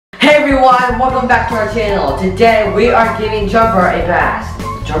Hey everyone, welcome back to our channel. Today we are giving Jumper a bath.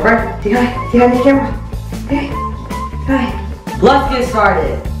 Jumper, say hi to the camera. Hey, hi. Let's get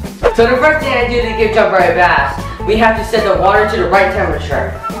started. So the first thing I do to give Jumper a bath, we have to set the water to the right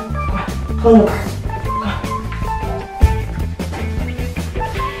temperature. Pull the bar.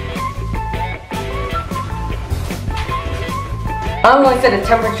 I'm going to set the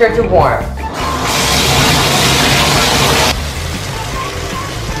temperature to warm.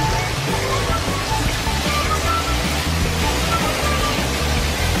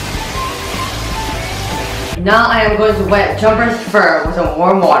 Now I am going to wet Jumper's fur with some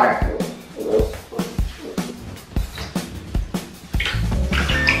warm water.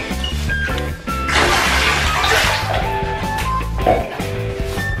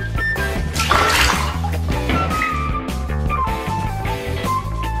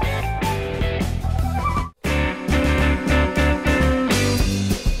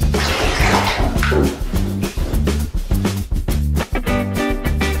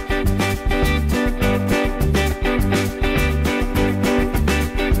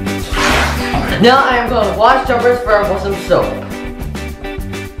 Now I am going to wash Jumper's fur with some soap.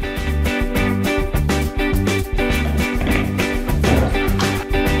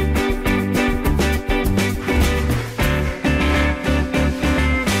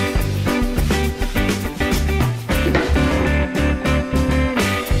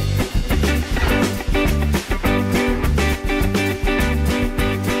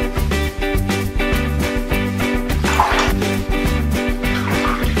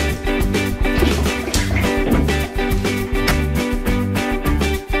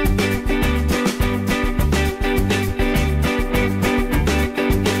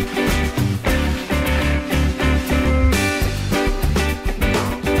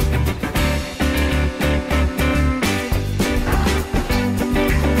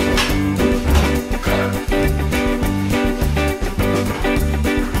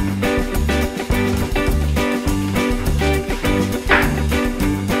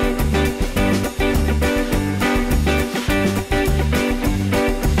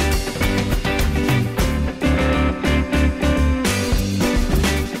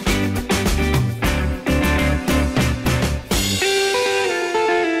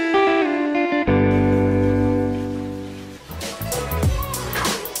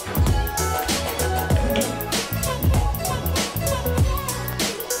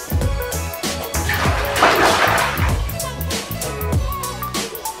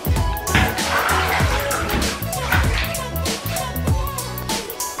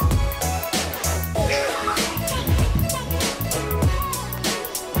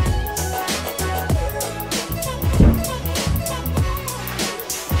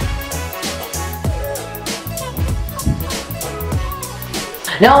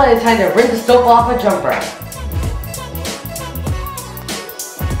 Now it is time to rinse the soap off a Jumper.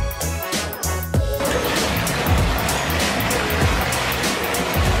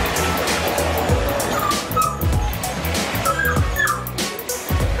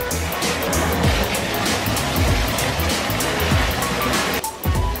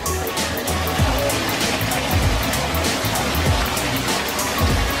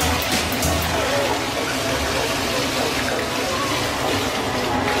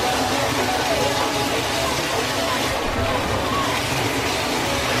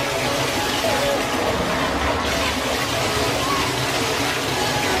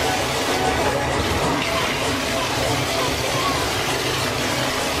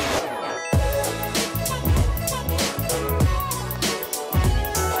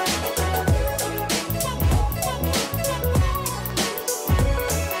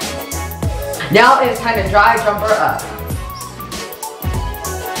 Now it is time to dry Jumper up.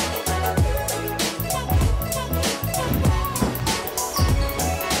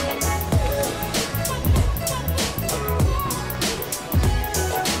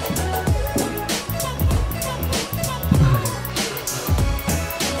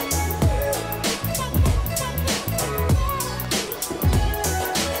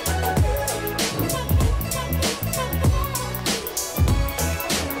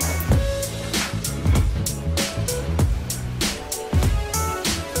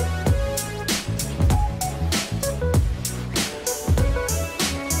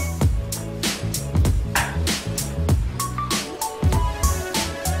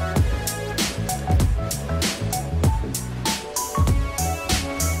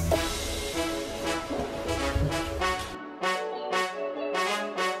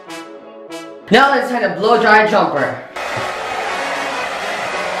 Now it's time to blow dry Jumper.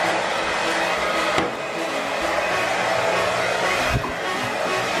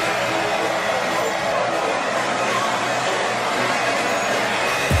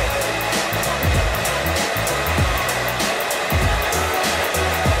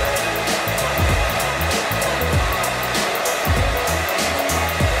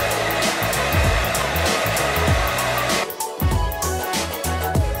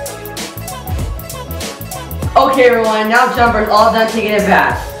 Okay everyone, now Jumper's all done taking a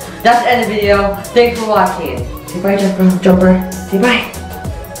bath. That's the end of the video. Thanks for watching. Say bye, Jumper. Say bye.